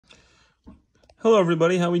Hello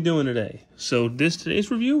everybody, how we doing today? So today's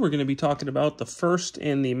review, we're going to be talking about the first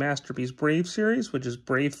in the Masterpiece Brave series, which is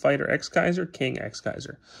Brave Fighter Exkaiser, King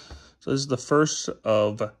Exkaiser. So this is the first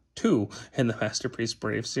of two in the Masterpiece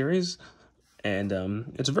Brave series, and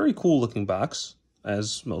it's a very cool looking box,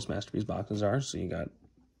 as most Masterpiece boxes are. So you got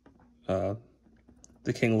the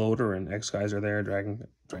King Loader and Exkaiser there,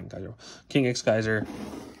 King Exkaiser.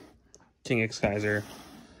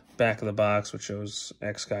 Back of the box, which shows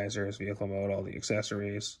Exkaiser's vehicle mode, all the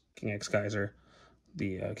accessories, King Exkaiser,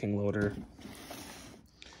 the King Loader,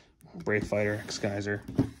 Brave Fighter Exkaiser.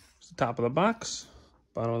 It's the top of the box,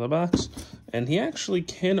 bottom of the box, and he actually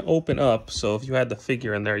can open up, so if you had the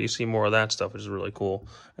figure in there, you see more of that stuff, which is really cool,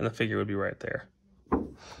 and the figure would be right there.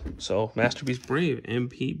 So, Masterpiece Brave,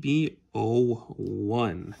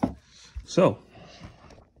 MPB-01. So,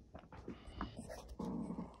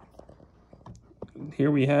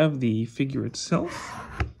 here we have the figure itself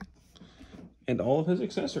and all of his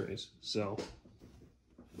accessories. So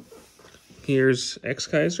here's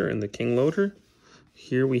Exkaiser and the King Loader.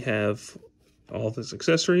 Here we have all of his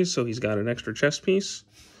accessories. So he's got an extra chest piece,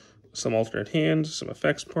 some alternate hands, some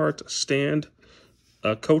effects parts, a stand,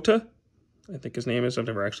 a Kota, I think his name is. I've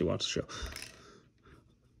never actually watched the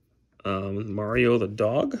show. Mario the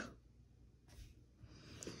dog.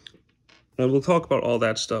 And we'll talk about all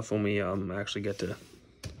that stuff when we actually get to the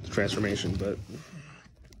transformation, but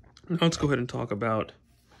now let's go ahead and talk about,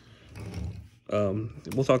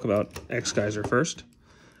 we'll talk about Exkaiser first.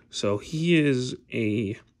 So he is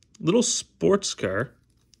a little sports car.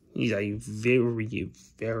 He's a very,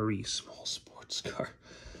 very small sports car.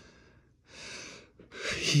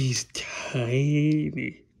 He's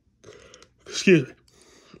tiny. Excuse me.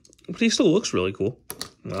 But he still looks really cool.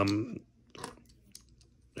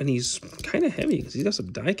 And he's kind of heavy because he's got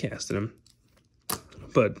some die cast in him.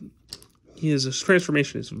 But his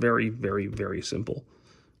transformation is very, very, very simple.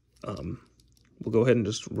 We'll go ahead and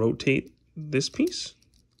just rotate this piece.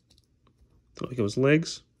 Like it was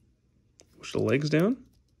legs. Push the legs down.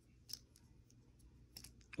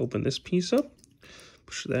 Open this piece up.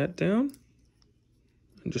 Push that down.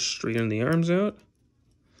 And just straighten the arms out.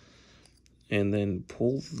 And then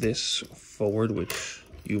pull this forward, which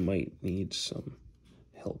you might need some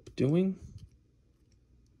help doing.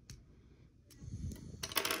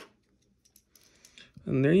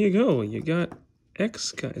 And there you go. You got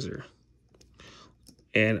Exkaiser.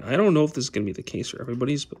 And I don't know if this is going to be the case for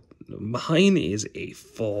everybody's, but mine is a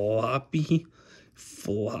floppy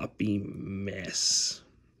mess.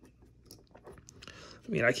 I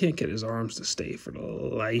mean, I can't get his arms to stay for the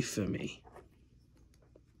life of me.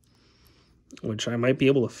 Which I might be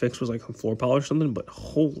able to fix with like some floor polish or something, but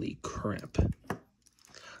holy crap.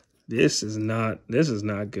 This is not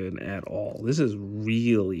good at all. This is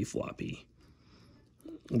really floppy.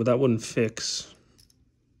 But that wouldn't fix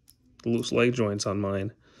the loose leg joints on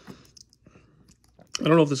mine. I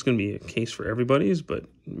don't know if this is going to be a case for everybody's, but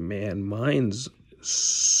man, mine's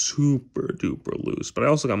super duper loose. But I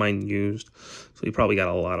also got mine used, so you probably got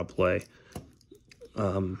a lot of play.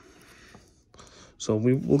 So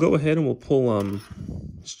we'll go ahead and we'll pull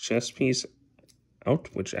this chest piece out,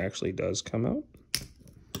 which actually does come out.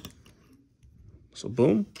 So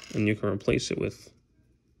boom, and you can replace it with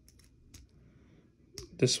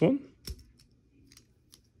this one,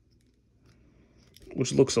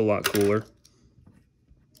 which looks a lot cooler.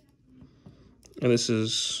 And this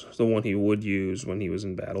is the one he would use when he was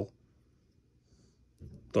in battle.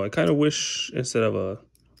 Though I kind of wish, instead of a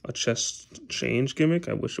chest change gimmick,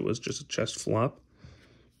 I wish it was just a chest flop.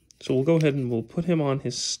 So we'll go ahead and we'll put him on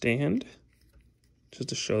his stand, just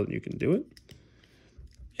to show that you can do it.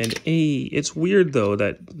 And it's weird, though,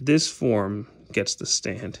 that this form gets the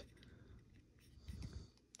stand.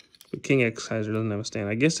 But King Exkaiser doesn't have a stand.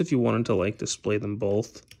 I guess if you wanted to, like, display them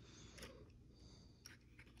both.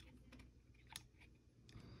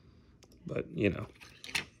 But, you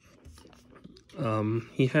know.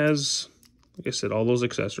 He has, like I said, all those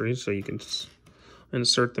accessories, so you can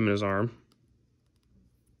insert them in his arm.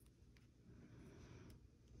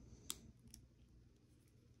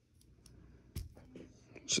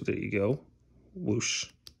 So there you go. Whoosh.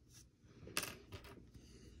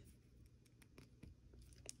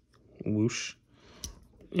 Whoosh.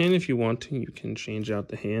 And if you want to, you can change out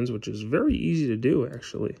the hands, which is very easy to do,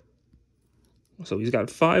 actually. So he's got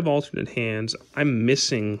 5 alternate hands. I'm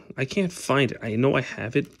missing, I can't find it. I know I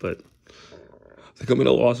have it, but I think I'm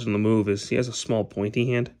gonna lost it in the move. Is he has a small pointy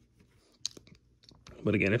hand.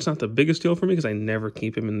 But again, it's not the biggest deal for me because I never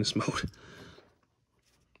keep him in this mode.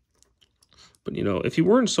 But, you know, if he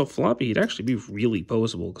weren't so floppy, he'd actually be really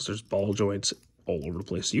poseable because there's ball joints all over the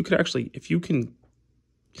place. So you could actually, if you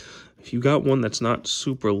if you got one that's not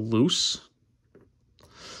super loose,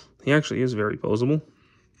 he actually is very posable.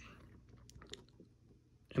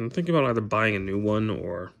 And I'm thinking about either buying a new one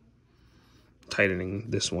or tightening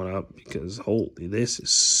this one up, because holy, this is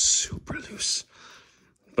super loose.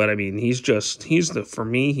 But I mean, for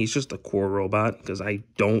me, he's just a core robot, because I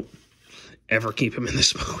don't ever keep him in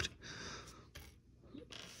this mode.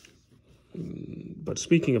 But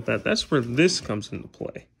speaking of that, that's where this comes into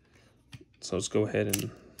play. So let's go ahead and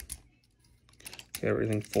get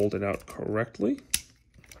everything folded out correctly.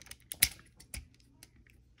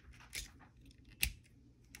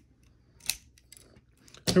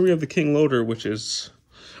 Here we have the King Loader, which is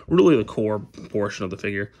really the core portion of the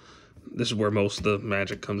figure. This is where most of the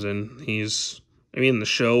magic comes in. In the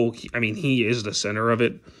show, he is the center of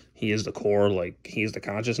it. He is the core, like, he is the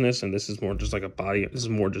consciousness, and this is more just like this is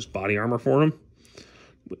more just body armor for him.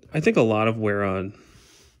 I think a lot of where, a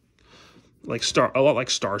lot like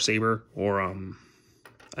Star Saber or a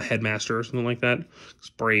Headmaster or something like that.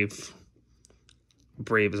 Brave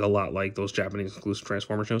is a lot like those Japanese exclusive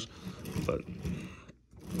Transformer shows, but.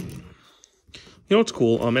 You know what's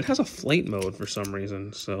cool? It has a flight mode for some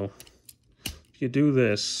reason, so if you do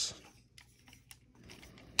this,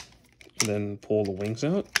 and then pull the wings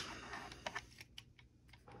out,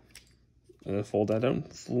 and then fold that down,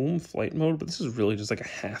 boom, flight mode, but this is really just like a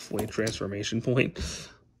halfway transformation point.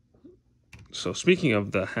 So speaking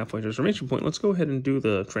of the halfway transformation point, let's go ahead and do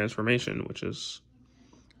the transformation, which is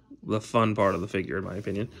the fun part of the figure, in my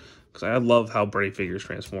opinion, because I love how Brave figures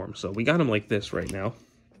transform. So we got him like this right now.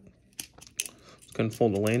 Going to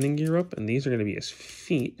fold the landing gear up, and these are going to be his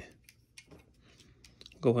feet.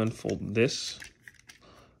 Go ahead and fold this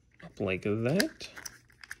up like that,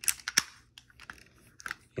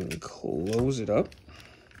 and close it up.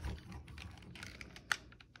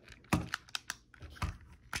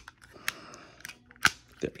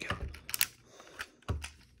 There we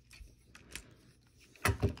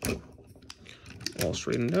go. All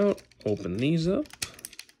straightened out. Open these up.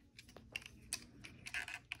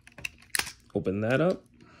 Open that up,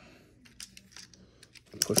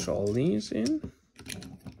 push all these in,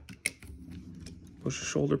 push the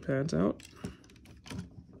shoulder pads out,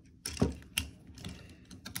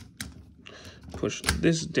 push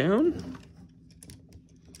this down,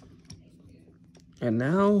 and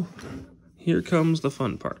now here comes the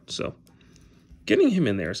fun part. So getting him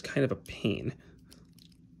in there is kind of a pain.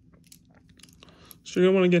 So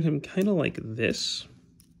you're going to want to get him kind of like this.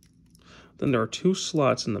 Then there are two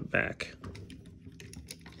slots in the back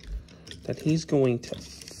that he's going to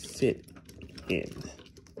fit in.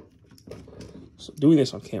 So doing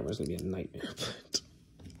this on camera is going to be a nightmare, but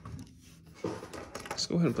let's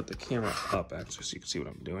go ahead and put the camera up, actually, so you can see what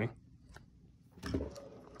I'm doing.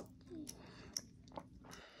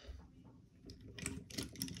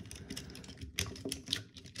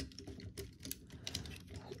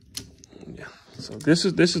 Yeah, so this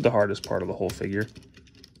is the hardest part of the whole figure,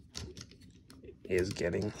 is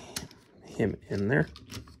getting him in there.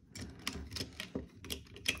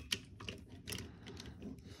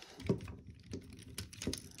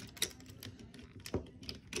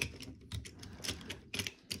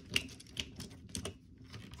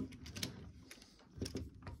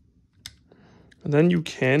 And then you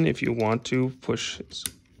can, if you want to, push his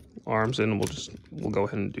arms in. We'll go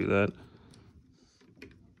ahead and do that.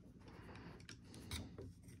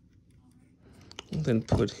 And then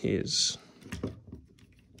put his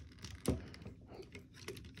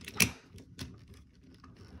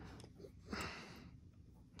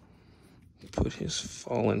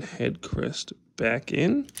fallen head crest back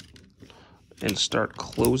in and start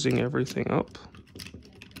closing everything up.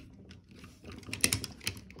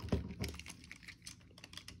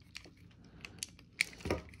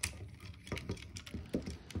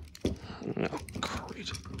 Oh,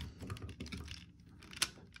 great.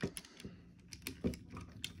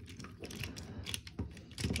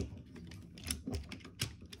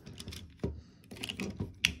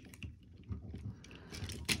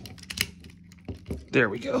 There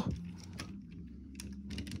we go.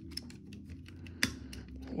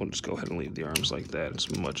 We'll just go ahead and leave the arms like that. It's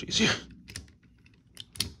much easier.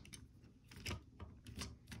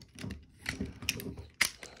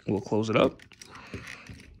 We'll close it up.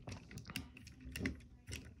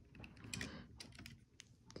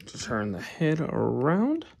 Turn the head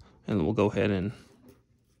around, and then we'll go ahead and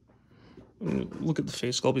look at the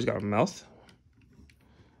face sculpt. He's got a mouth,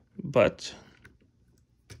 but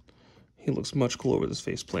he looks much cooler with his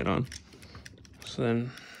faceplate on. So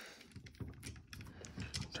then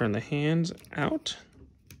turn the hands out.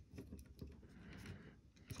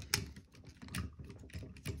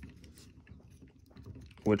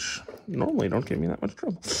 which normally don't give me that much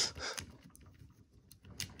trouble.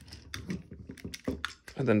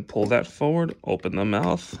 And then pull that forward, open the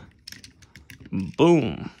mouth.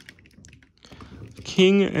 Boom.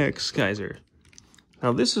 King Exkaiser.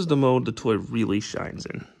 Now this is the mode the toy really shines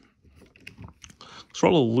in. For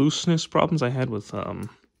all the looseness problems I had with, oh,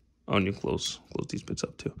 and you close these bits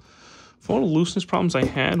up too. For all the looseness problems I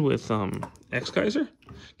had with Exkaiser,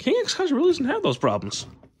 King Exkaiser really doesn't have those problems.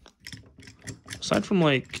 Aside from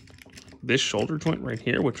like this shoulder joint right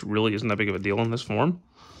here, which really isn't that big of a deal in this form,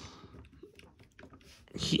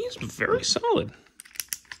 he's very solid.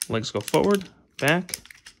 Legs go forward, back.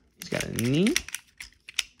 He's got a knee.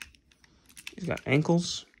 He's got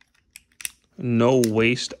ankles. No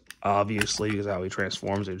waist, obviously, because how he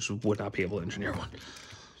transforms, I just would not be able to engineer one.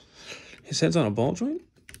 His head's on a ball joint.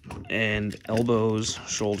 And elbows,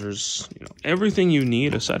 shoulders, you know, everything you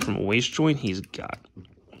need aside from a waist joint, he's got.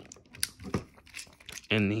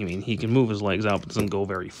 And I mean, he can move his legs out, but doesn't go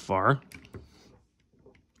very far.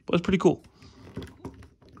 But it's pretty cool.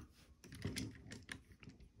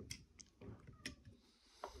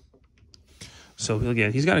 So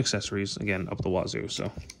again, he's got accessories again up the wazoo.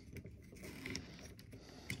 So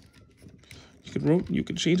you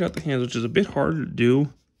could change out the hands, which is a bit harder to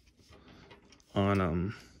do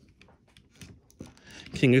on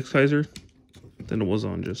King Exkaiser than it was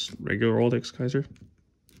on just regular old Exkaiser,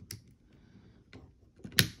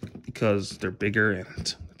 because they're bigger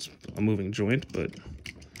and it's a moving joint. But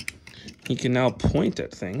he can now point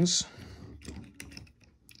at things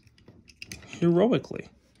heroically.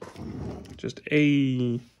 Just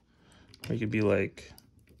he could be like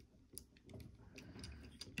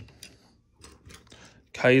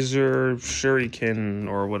Kaiser Shuriken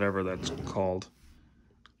or whatever that's called,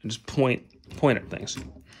 and just point at things.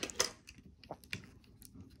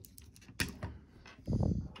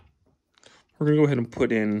 We're gonna go ahead and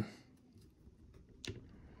put in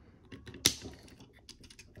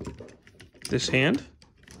this hand.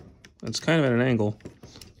 It's kind of at an angle.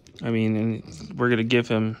 I mean, and we're gonna give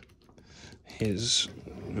him his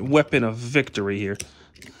weapon of victory here.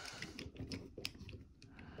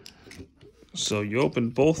 So you open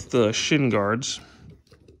both the shin guards.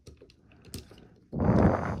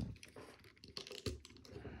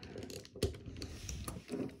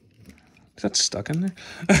 Is that stuck in there?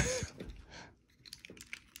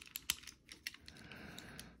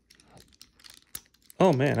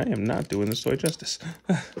 Oh man, I am not doing this toy justice.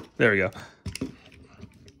 There we go.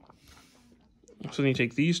 So then you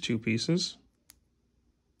take these two pieces,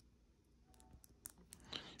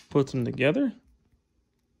 put them together,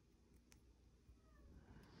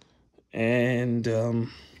 and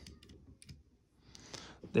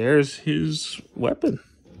there's his weapon.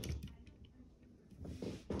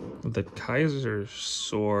 The Kaiser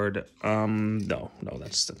sword. No,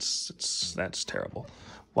 that's terrible.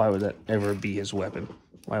 Why would that ever be his weapon?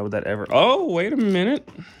 Why would that ever? Oh, wait a minute.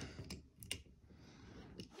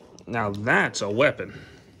 Now that's a weapon.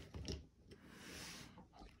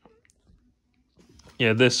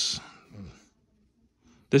 Yeah, this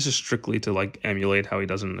is strictly to like emulate how he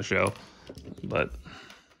does it in the show, but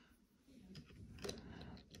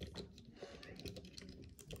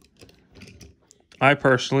I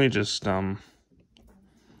personally just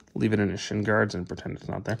leave it in his shin guards and pretend it's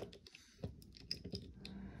not there.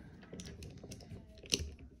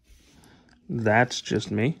 That's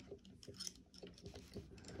just me.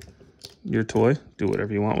 Your toy, do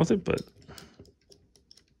whatever you want with it, but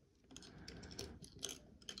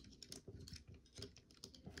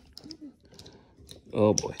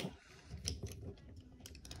oh boy.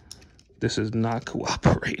 This is not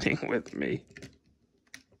cooperating with me.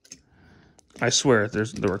 I swear,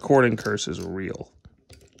 the recording curse is real.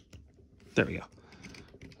 There we go.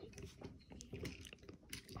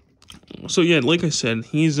 So yeah, like I said,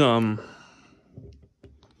 he's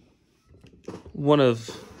one of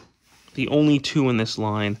the only two in this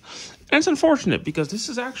line. And it's unfortunate because this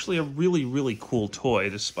is actually a really, really cool toy,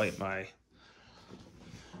 despite my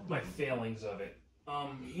failings of it.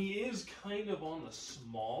 He is kind of on the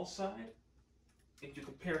small side if you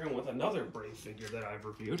compare him with another Brave figure that I've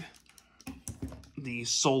reviewed, the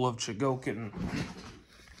Soul of Chogokin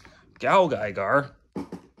Gaigar.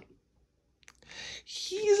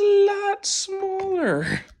 He's a lot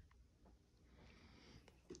smaller.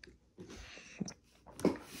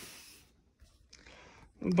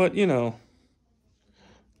 But, you know,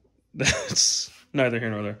 that's neither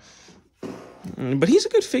here nor there. But he's a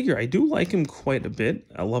good figure. I do like him quite a bit.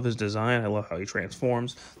 I love his design. I love how he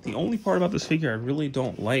transforms. The only part about this figure I really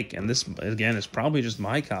don't like, and this, again, is probably just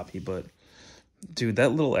my copy, but, dude,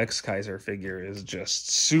 that little Exkaiser figure is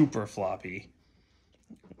just super floppy.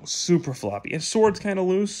 Super floppy. His sword's kind of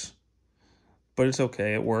loose, but it's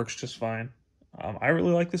okay. It works just fine. I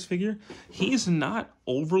really like this figure. He's not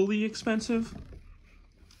overly expensive.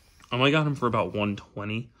 I got him for about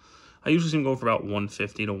 $120. I usually see him go for about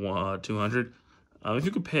 $150 to $200. If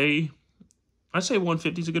you could pay, I'd say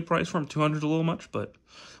 $150 is a good price for him. $200 is a little much, but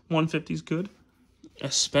 $150 is good.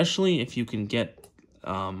 Especially if you can get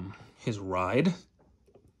his ride,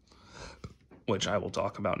 which I will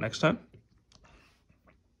talk about next time.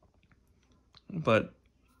 But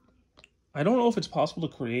I don't know if it's possible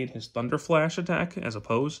to create his Thunder Flash attack as a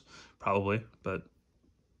pose. Probably, but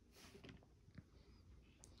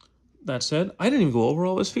that said, I didn't even go over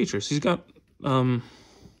all his features. He's got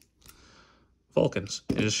Vulcans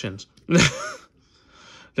in his shins.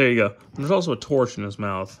 There you go. There's also a torch in his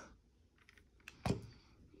mouth.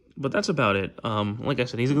 But that's about it. Like I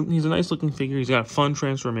said, he's a nice looking figure. He's got a fun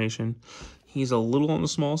transformation. He's a little on the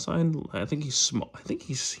small side. I think he's small. I think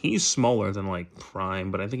he's smaller than like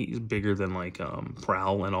Prime, but I think he's bigger than like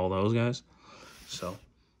Prowl and all those guys. So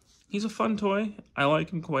he's a fun toy. I like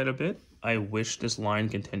him quite a bit. I wish this line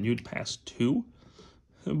continued past 2,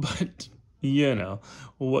 but you know,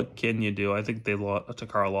 what can you do? I think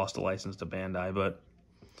Takara lost the license to Bandai, but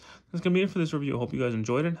that's gonna be it for this review. I hope you guys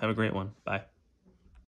enjoyed it. Have a great one. Bye.